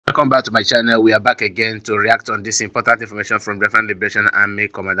welcome back to my channel. We are back again to react on this important information from Biafra Liberation Army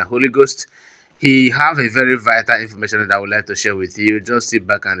Commander Holy Ghost. He have a very vital information that I would like to share with you. Just sit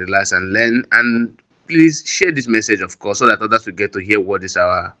back and relax and learn, and please share this message, of course, so that others will get to hear what this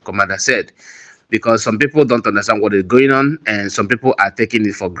our commander said. Because some people don't understand what is going on, and some people are taking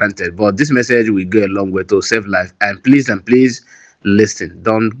it for granted. But this message will go a long way to save life. And please listen.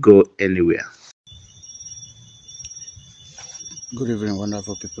 Don't go anywhere. Good evening,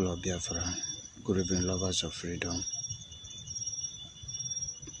 wonderful people of Biafra. Good evening, lovers of freedom.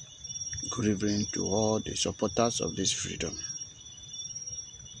 Good evening to all the supporters of this freedom.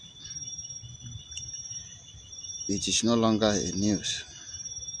 It is no longer a news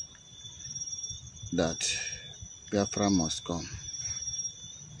that Biafra must come.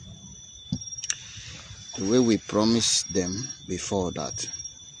 The way we promised them before that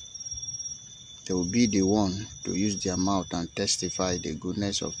they will be the one to use their mouth and testify the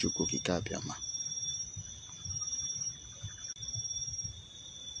goodness of Chukwu Biama.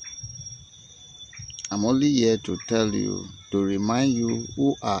 I'm only here to tell you, to remind you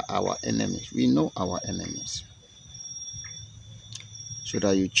who are our enemies. We know our enemies. So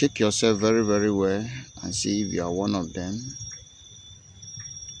that you check yourself very, very well and see if you are one of them.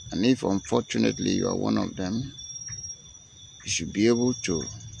 And if unfortunately you are one of them, you should be able to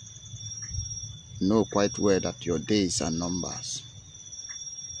know quite well that your days are numbers.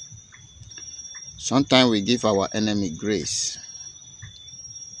 Sometimes we give our enemy grace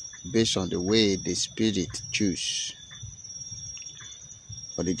based on the way the spirit choose.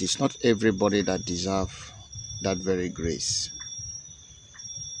 But it is not everybody that deserves that very grace.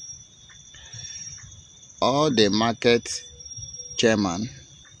 All the market chairman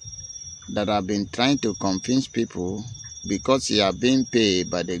that have been trying to convince people because he are being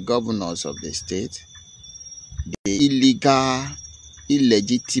paid by the governors of the state, the illegal,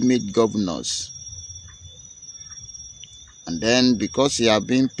 illegitimate governors. And then because he are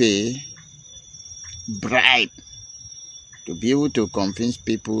being paid, bribe to be able to convince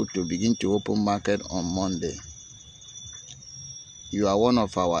people to begin to open market on Monday. You are one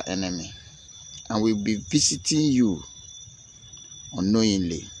of our enemy. And we'll be visiting you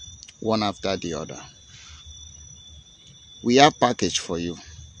unknowingly, one after the other. We have package for you.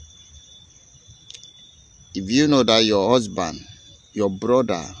 If you know that your husband, your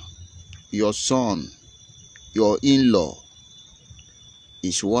brother, your son, your in-law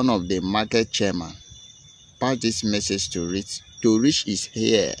is one of the market chairman, pass this message to reach his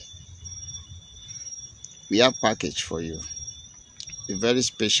ear. We have package for you. A very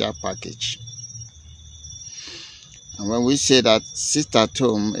special package. And when we say that sit at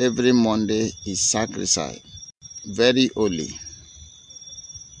home every Monday is sacrifice, very holy.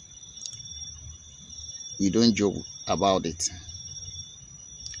 We don't joke about it.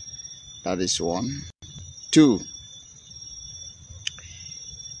 That is one. Two,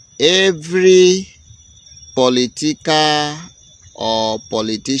 every political or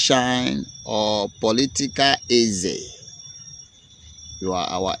politician or political easy, you are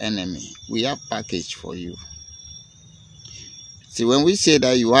our enemy. We have package for you. See, when we say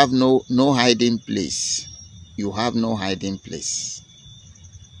that you have no hiding place, you have no hiding place.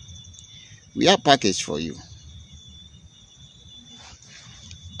 We have package for you.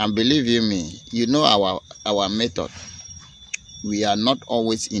 And believe you me, you know our method. We are not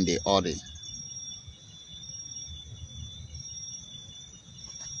always in the hurry.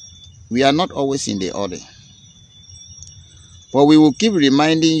 We are not always in the hurry. But we will keep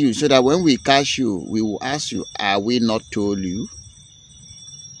reminding you so that when we catch you, we will ask you, are we not told you?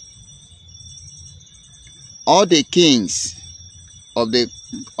 All the kings of the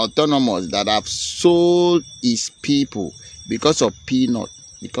autonomous that have sold his people because of peanut,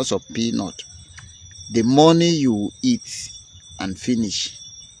 the money you eat and finish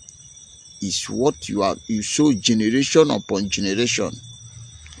is what you sow generation upon generation.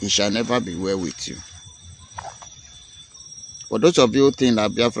 It shall never be well with you. For those of you who think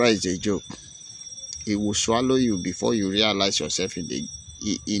that Biafra is a joke, it will swallow you before you realize yourself in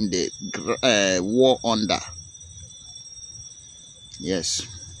the war under. Yes.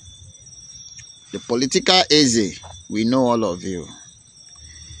 The political easy, we know all of you.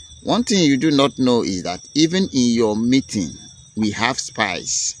 One thing you do not know is that even in your meeting, we have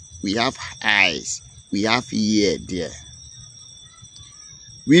spies, we have eyes, we have ear there.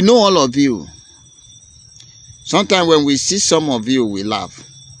 We know all of you. Sometimes when we see some of you, we laugh.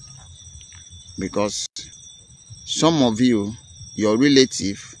 Because some of you, your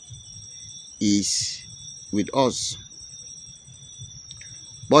relative is with us.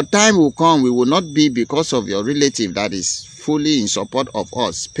 But time will come, we will not be because of your relative that is fully in support of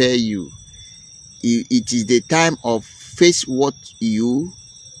us, spare you. It is the time of face what you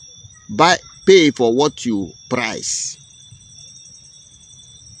buy, pay for what you price.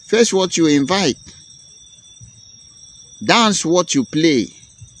 Face what you invite. Dance what you play.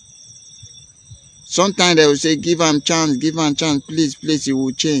 Sometimes they will say, give him chance, please, please, he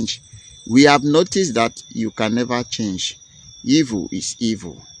will change. We have noticed that you can never change. Evil is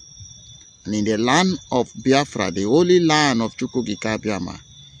evil. And in the land of Biafra, the holy land of Chukwukikabiama,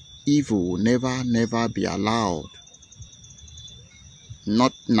 evil will never be allowed.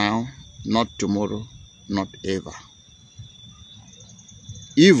 Not now, not tomorrow, not ever.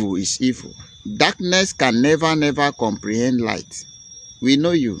 Evil is evil. Darkness can never comprehend light. We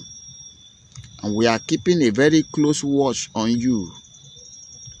know you. And we are keeping a very close watch on you.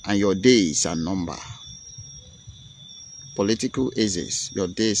 And your days are numbered. Political aces, your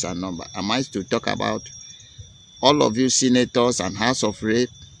days are numbered. Am I to talk about all of you senators and House of Rep?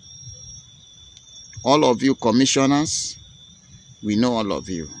 All of you commissioners? We know all of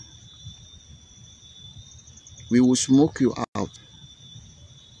you. We will smoke you out.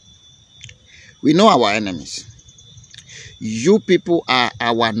 We know our enemies. You people are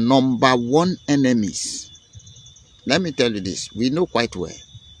our number one enemies. Let me tell you this. We know quite well.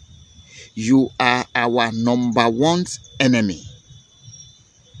 You are our number one enemy.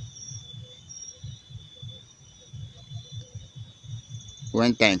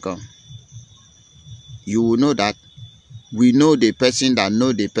 When time comes, you will know that we know the person that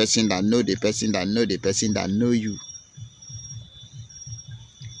know the person that know the person that know the person that know you.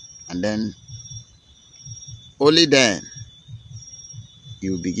 And then, only then,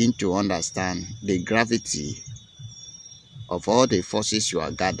 you begin to understand the gravity of all the forces you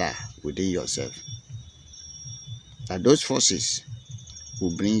are gathered within yourself. That those forces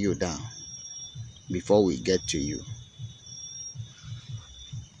will bring you down before we get to you.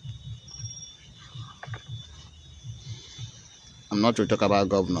 I'm not to talk about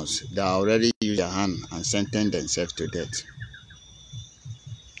governors. They already used their hand and sentenced themselves to death.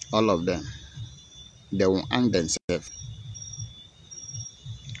 All of them. They will hang themselves.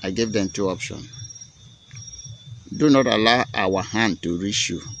 I gave them two options. Do not allow our hand to reach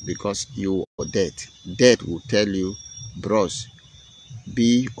you because you are dead. Death will tell you, bros,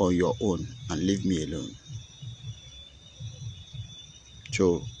 be on your own and leave me alone.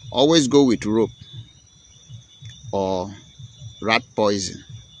 So always go with rope or rat poison.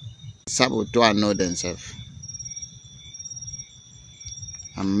 Saboteurs know themselves.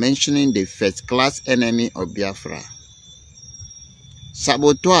 I'm mentioning the first class enemy of Biafra.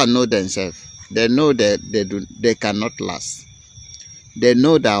 Saboteurs know themselves. They know that they cannot last. They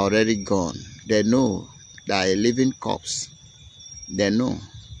know they are already gone. They know they are a living corpse. They know.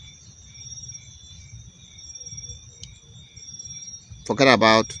 Forget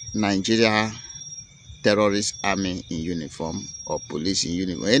about Nigeria terrorist army in uniform or police in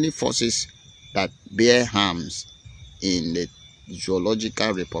uniform. Any forces that bear arms in the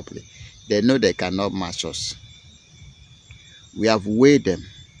Zoological Republic, they know they cannot match us. We have weighed them.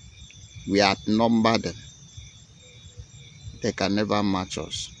 We have outnumbered them. They can never match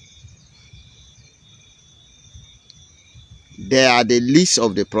us. They are the least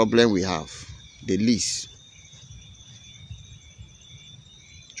of the problem we have. The least.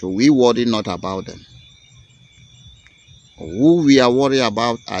 So we worry not about them. Who we are worried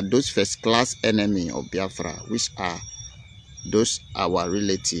about are those first class enemy of Biafra, which are those our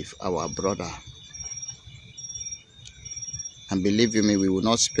relative, our brother. And believe you me, we will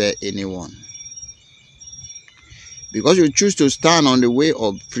not spare anyone. Because you choose to stand on the way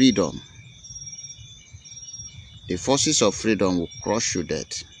of freedom, the forces of freedom will crush you dead.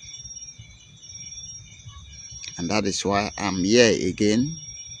 And that is why I'm here again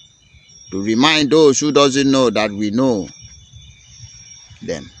to remind those who doesn't know that we know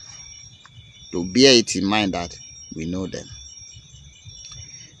them. To bear it in mind that we know them.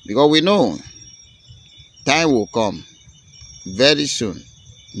 Because we know time will come very soon,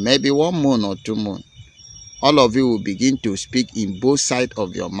 maybe 1 month or 2 months. All of you will begin to speak in both sides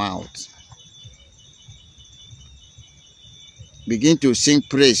of your mouth. Begin to sing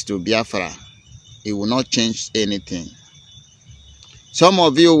praise to Biafra. It will not change anything. Some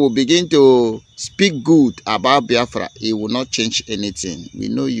of you will begin to speak good about Biafra. It will not change anything. We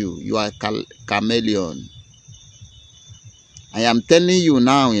know you. You are a chameleon. I am telling you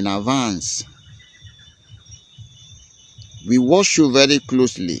now in advance. We watch you very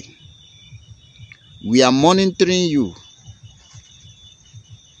closely. We are monitoring you.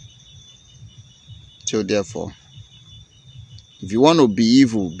 So therefore, If you want to be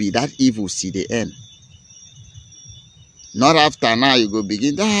evil, be that evil see the end. Not after now you go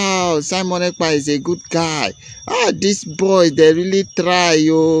begin, oh, Simon Ekpa is a good guy. Ah, this boy, they really try,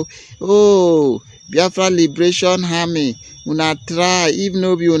 yo. Oh, Biafra Liberation Army, una try, even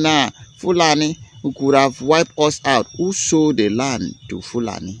though you na Fulani, who could have wiped us out. Who sold the land to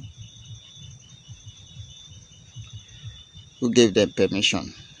Fulani? Who gave them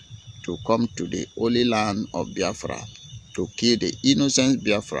permission to come to the holy land of Biafra, to kill the innocent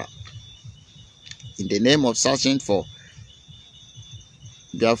Biafra, in the name of searching for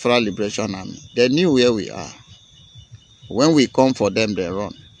Biafra Liberation Army? They knew where we are. When we come for them, they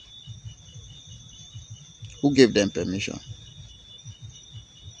run. Who gave them permission?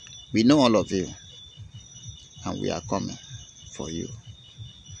 We know all of you, and we are coming for you.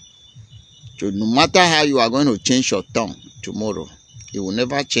 So no matter how you are going to change your tongue tomorrow, it will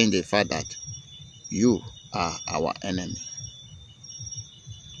never change the fact that you are our enemy.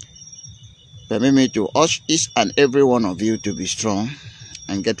 Permit me to urge each and every one of you to be strong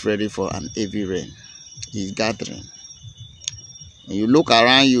and get ready for an heavy rain. It's gathering. When you look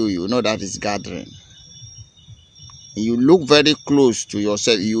around you, you know that it's gathering. When you look very close to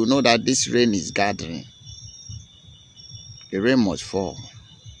yourself, you know that this rain is gathering. The rain must fall.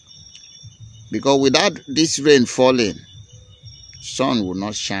 Because without this rain falling, sun will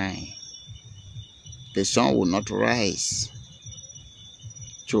not shine. The sun will not rise.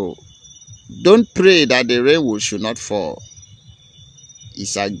 So don't pray that the rain should not fall.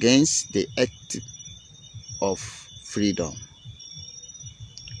 It's against the act of freedom.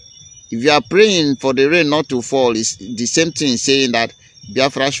 If you are praying for the rain not to fall, it's the same thing saying that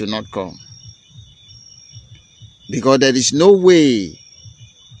Biafra should not come. Because there is no way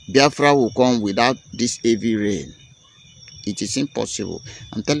Biafra will come without this heavy rain. It is impossible.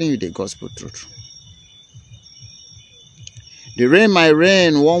 I'm telling you the gospel truth. The rain might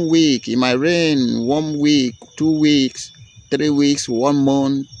rain 1 week. It might rain 1 week, 2 weeks, 3 weeks, 1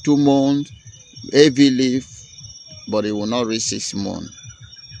 month, 2 months, heavily, but it will not reach 6 months.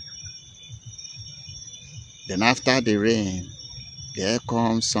 Then after the rain, there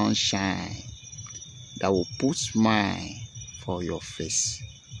comes sunshine that will put smile for your face.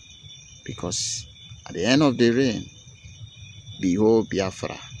 Because at the end of the rain, behold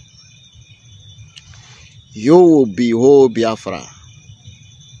Biafra. You will behold Biafra.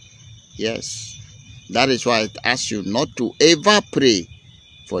 Yes. That is why I ask you not to ever pray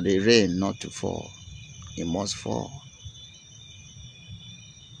for the rain not to fall. It must fall.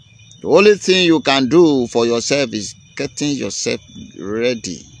 The only thing you can do for yourself is getting yourself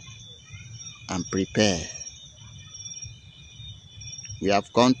ready and prepare. We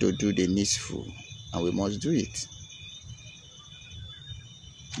have come to do the needful, and we must do it.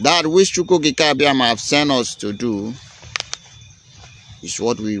 That which Chukwuka Abiyama have sent us to do is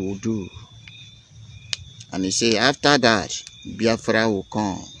what we will do. And he said, after that, Biafra will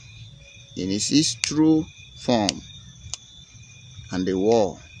come in its true form, and the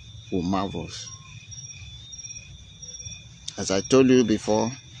war will marvel. As I told you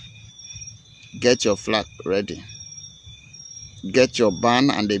before, get your flag ready. Get your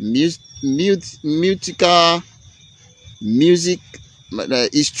band and the music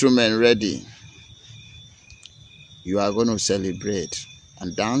instrument ready. You are going to celebrate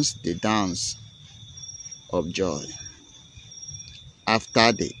and dance the dance of joy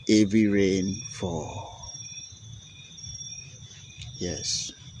after the heavy rain fall.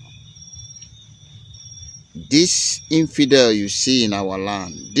 Yes. This infidel you see in our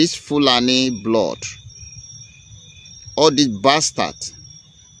land, this Fulani blood, all these bastards,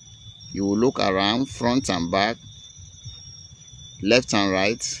 you will look around, front and back, left and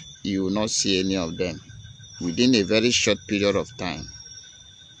right, you will not see any of them within a very short period of time.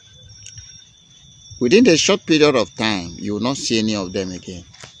 Within a short period of time, you will not see any of them again.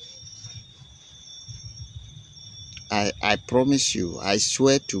 I promise you, I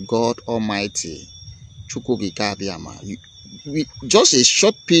swear to God Almighty, Chukwuka Abiyama, just a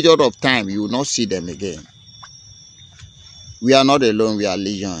short period of time, you will not see them again. We are not alone, we are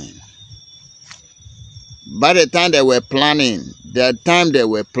legion. By the time they were planning, they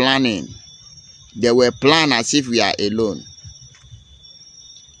were planning as if we are alone.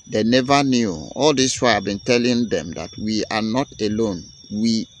 They never knew. All this while I've been telling them that we are not alone.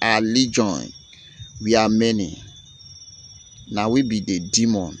 We are legion. We are many. Now we be the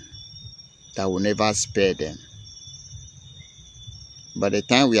demon that will never spare them. By the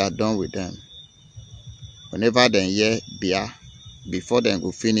time we are done with them, whenever they hear Bia, before they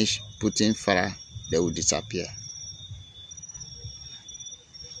go finish putting fire, they will disappear.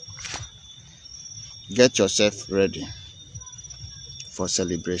 Get yourself ready. for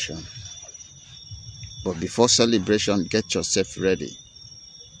celebration. But before celebration, get yourself ready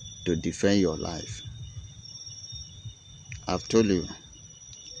to defend your life. I've told you,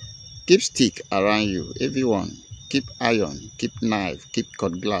 keep stick around you, everyone. Keep iron, keep knife, keep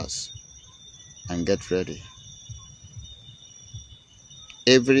cut glass, and get ready.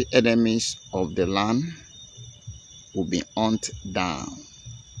 Every enemies of the land will be hunted down.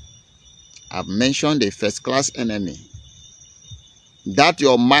 I've mentioned the first class enemy. That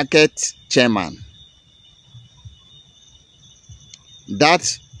your market chairman.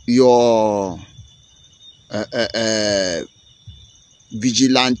 That your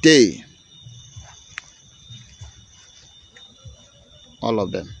vigilante. All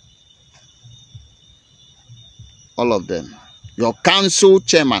of them. All of them. Your council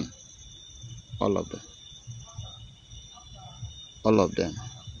chairman. All of them. All of them.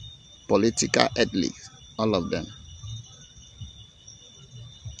 Political athletes. All of them.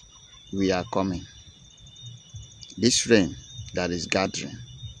 We are coming. This rain that is gathering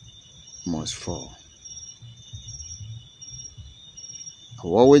must fall. I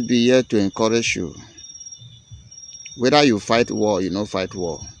will always be here to encourage you. Whether you fight war, you don't fight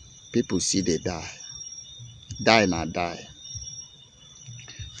war. People see they die. Die not die.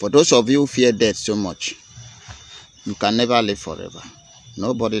 For those of you who fear death so much, you can never live forever.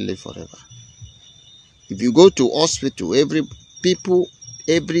 Nobody live forever. If you go to hospital, every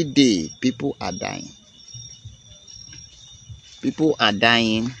day, people are dying. People are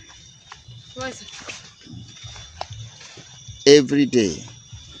dying every day.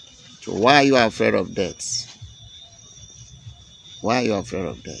 So why are you afraid of death? Why are you afraid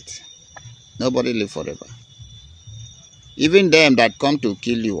of death? Nobody live forever. Even them that come to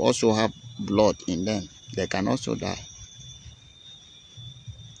kill you also have blood in them. They can also die.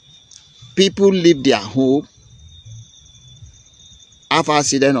 People leave their home, have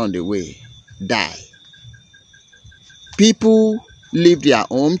accident on the way, die. People leave their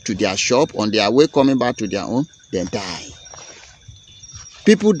home to their shop, on their way coming back to their home, then die.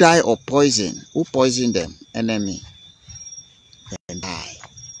 People die of poison. Who poisoned them? Enemy. Then die.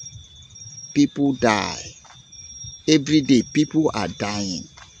 People die. Every day, people are dying.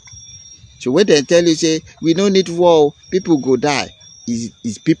 So when they tell you, say, we don't need war, people go die.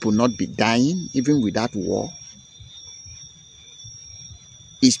 Is people not be dying even without war?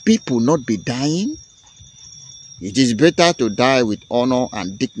 Is people not be dying? It is better to die with honor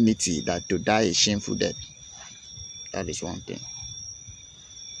and dignity than to die a shameful death. That is one thing.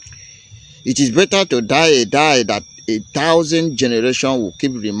 It is better to die a die that 1,000 generations will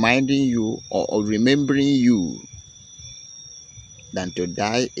keep reminding you or remembering you than to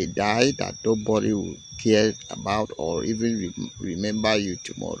die a die that nobody will care about or even remember you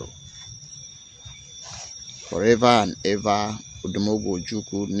tomorrow. Forever and ever, Udumogo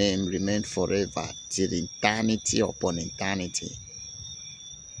Ojukwu name remain forever till eternity upon eternity.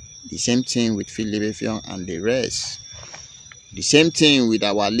 The same thing with Philip and the rest. The same thing with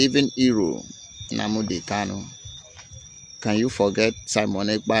our living hero, Nnamdi Kanu. Can you forget Simon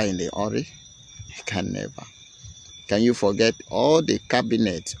Ekpa in the Ori? You can never. Can you forget all the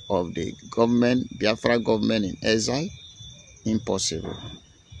cabinet of the government, Biafra government in exile? Impossible.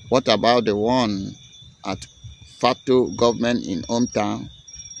 What about the one at Fato government in hometown?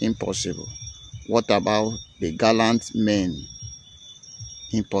 Impossible. What about the gallant men?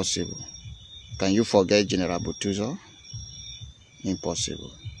 Impossible. Can you forget General Butuzo?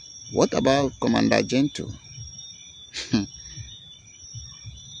 Impossible. What about Commander Gento?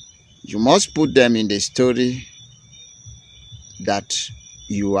 You must put them in the story that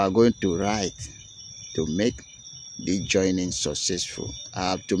you are going to write to make the joining successful.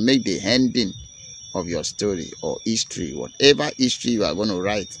 To make the ending of your story or history, whatever history you are going to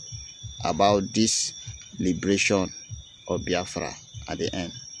write about this liberation of Biafra at the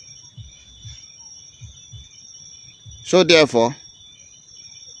end. So therefore,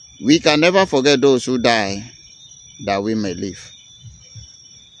 we can never forget those who die that we may live.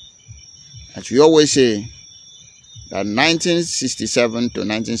 As we always say, that 1967 to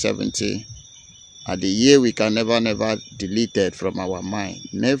 1970 are the year we can never delete it from our mind.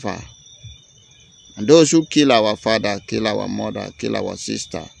 Never. And those who kill our father, kill our mother, kill our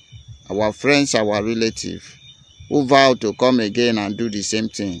sister, our friends, our relatives, who vow to come again and do the same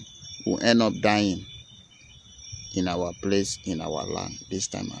thing, will end up dying in our place, in our land, this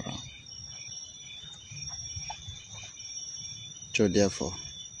time around. So therefore,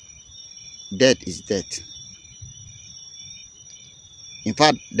 death is death. In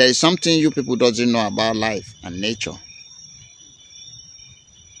fact, there is something you people doesn't know about life and nature.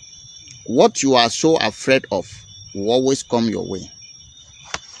 What you are so afraid of will always come your way.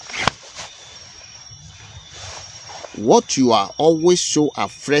 What you are always so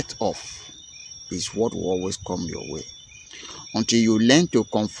afraid of is what will always come your way. Until you learn to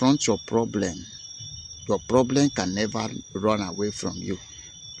confront your problem can never run away from you.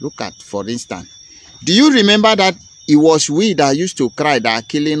 Look at, for instance, do you remember that it was we that used to cry, that are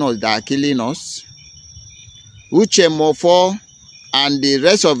killing us? Uche Mofo and the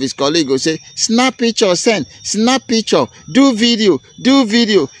rest of his colleagues will say, snap picture, send, snap picture, do video.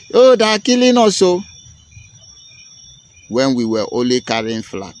 Oh, they are killing us. So, when we were only carrying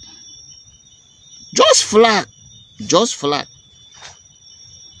flag. Just flag.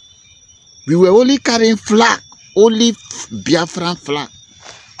 We were only carrying flag, only Biafran flag.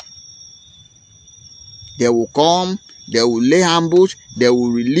 They will come, they will lay ambush, they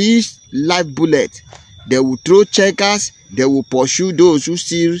will release live bullets, they will throw checkers, they will pursue those who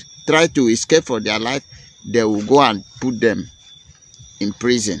still try to escape for their life. They will go and put them in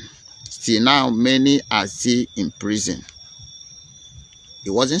prison. Still now, many are still in prison. It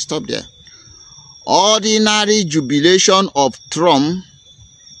wasn't stopped there. Ordinary jubilation of Trump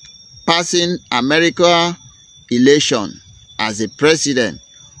passing America election as a president.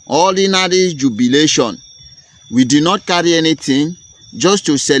 Ordinary jubilation. We did not carry anything, just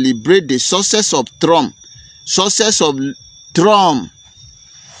to celebrate the success of Trump.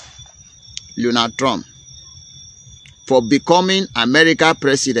 Donald Trump, for becoming America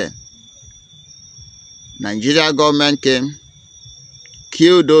president. Nigeria government came,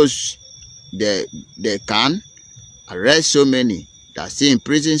 kill those they can, arrest so many that are still in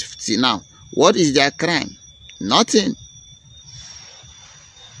prison till now. What is their crime? Nothing.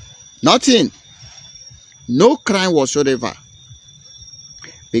 No crime whatsoever.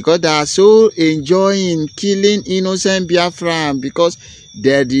 Because they are so enjoying killing innocent Biafran, because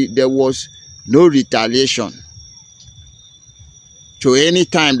there was no retaliation. So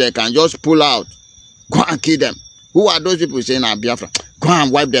anytime they can just pull out, go and kill them. Who are those people saying are Biafra? Go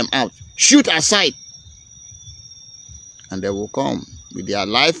and wipe them out. Shoot aside. And they will come with their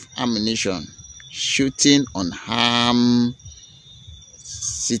live ammunition, shooting unharmed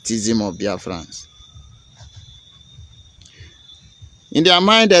citizens of Biafrans. In their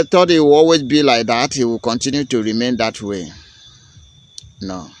mind, they thought it will always be like that. It will continue to remain that way.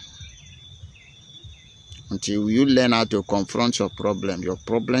 No. Until you learn how to confront your problem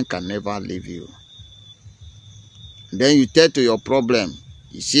can never leave you. Then you tell to your problem,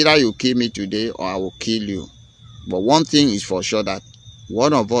 it's either you kill me today or I will kill you. But one thing is for sure, that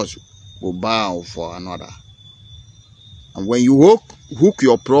one of us will bow for another. And when you hook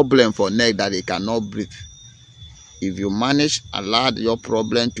your problem for neck that it cannot breathe, if you manage allow your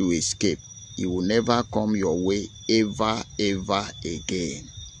problem to escape, it will never come your way ever again.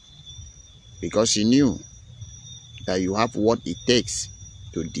 Because you knew that you have what it takes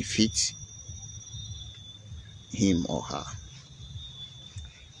to defeat him or her.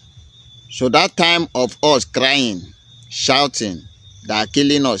 So that time of us crying, shouting, they are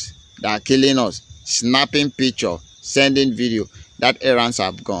killing us, snapping picture, sending video, that errands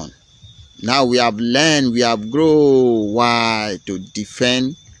have gone. Now we have learned, we have grown why to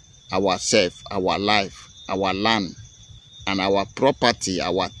defend ourselves, our life, our land, and our property,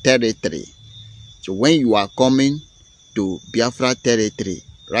 our territory. So when you are coming to Biafra territory,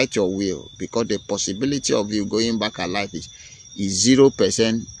 write your will, because the possibility of you going back alive is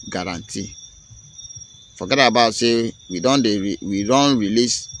 0% guarantee. Forget about say we don't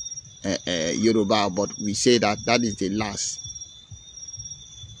release Yoruba, but we say that is the last.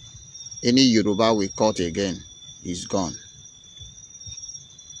 Any Yoruba we caught again is gone.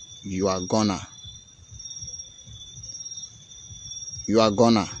 You are goner. You are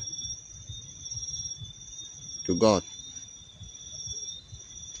goner. To God.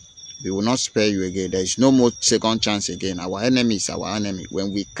 We will not spare you again. There is no more second chance again. Our enemy is our enemy.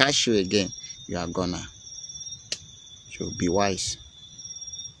 When we catch you again, you are goner. So be wise.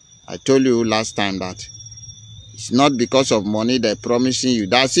 I told you last time that it's not because of money they're promising you.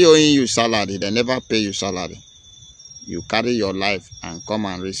 That's owing you salary. They never pay you salary. You carry your life and come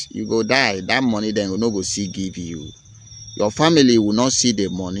and risk. You go die. That money then will not go see give you. Your family will not see the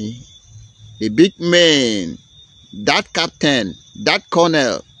money. The big man, that captain, that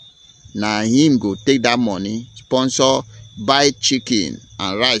colonel, now him go take that money, sponsor, buy chicken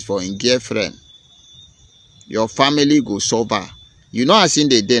and rice for his girlfriend. Your family go suffer. You know, as in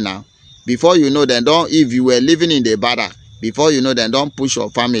the day now. Before you know, then don't, if you were living in the barrack, before you know, then don't push your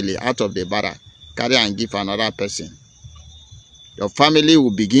family out of the barrack, carry and give another person. Your family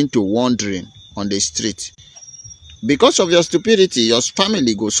will begin to wandering on the street. Because of your stupidity, your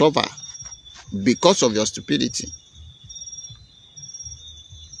family go suffer. Because of your stupidity.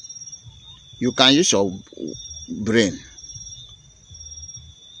 You can use brain.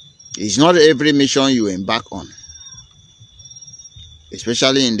 It's not every mission you embark on,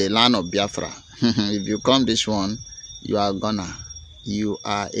 especially in the land of Biafra. If you come this one, you are gonna. You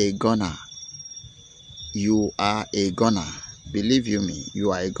are a gunner. You are a gunner. Believe you me,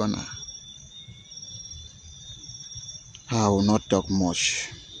 you are a gunner. I will not talk much.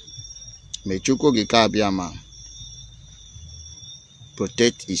 May Chukwu Abiyama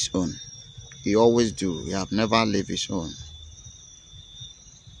protect his own. He always do. He have never left his own.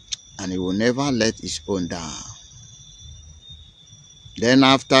 And he will never let his own down. Then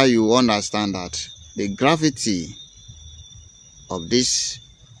after you understand that the gravity of this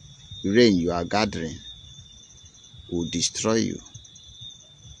rain you are gathering will destroy you.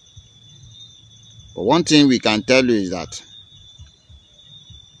 But one thing we can tell you is that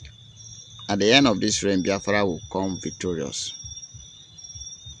at the end of this rain, Biafra will come victorious.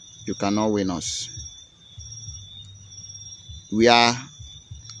 You cannot win us. We are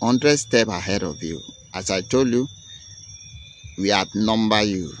 100 steps ahead of you. As I told you, we outnumber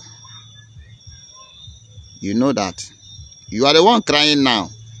you. You know that. You are the one crying now.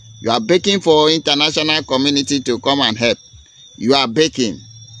 You are begging for international community to come and help. You are begging.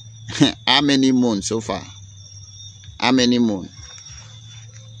 How many moons so far? How many moons?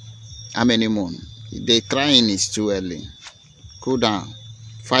 How many moons? The crying is too early. Cool down.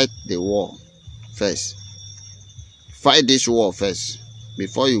 Fight the war first. Fight this war first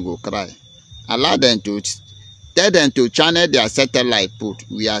before you go cry. Allow them to tell them to channel their satellite put.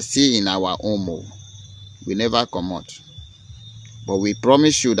 We are still in our home. We never come out. But we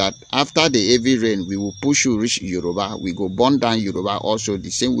promise you that after the heavy rain, we will push you reach Yoruba. We go burn down Yoruba also the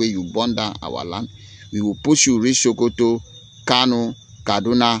same way you burn down our land. We will push you reach Sokoto, Kano,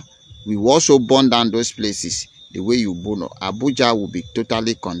 Kaduna. We will also burn down those places the way you burn. Abuja will be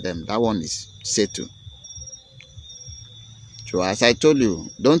totally condemned. That one is settled. So as I told you,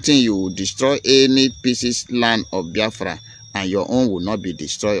 don't think you will destroy any pieces land of Biafra and your own will not be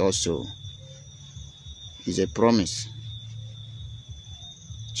destroyed also. It's a promise.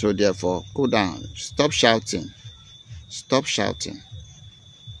 So therefore, cool down. Stop shouting. Stop shouting.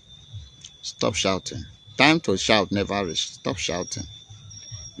 Stop shouting. Time to shout never reach. Stop shouting.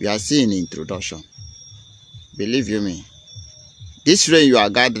 We are seeing introduction. Believe you me. This rain you are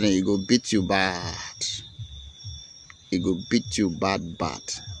gathering, it will beat you bad. It will beat you bad.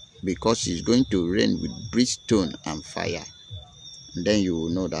 Because it's going to rain with brimstone and fire. And then you will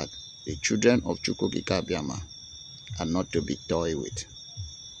know that the children of Chukwu Abiyama are not to be toyed with.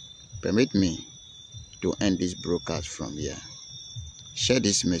 Permit me to end this broadcast from here. Share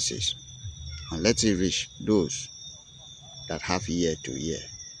this message and let it reach those that have ear to hear.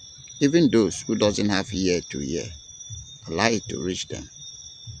 Even those who doesn't have ear to hear, allow it to reach them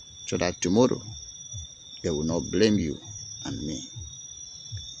so that tomorrow they will not blame you and me.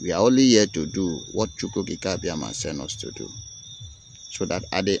 We are only here to do what Chukwu Abiyama sent us to do, so that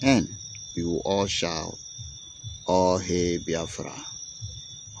at the end we will all shout, "Oh hey Biafra!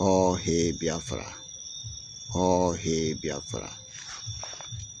 Oh hey Biafra! Oh hey Biafra!"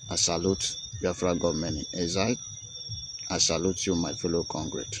 I salute Biafra government in exile. I salute you, my fellow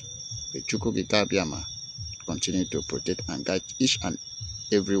congregants. The Chukwu Abiyama continue to protect and guide each and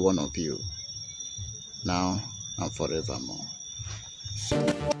every one of you, now and forevermore.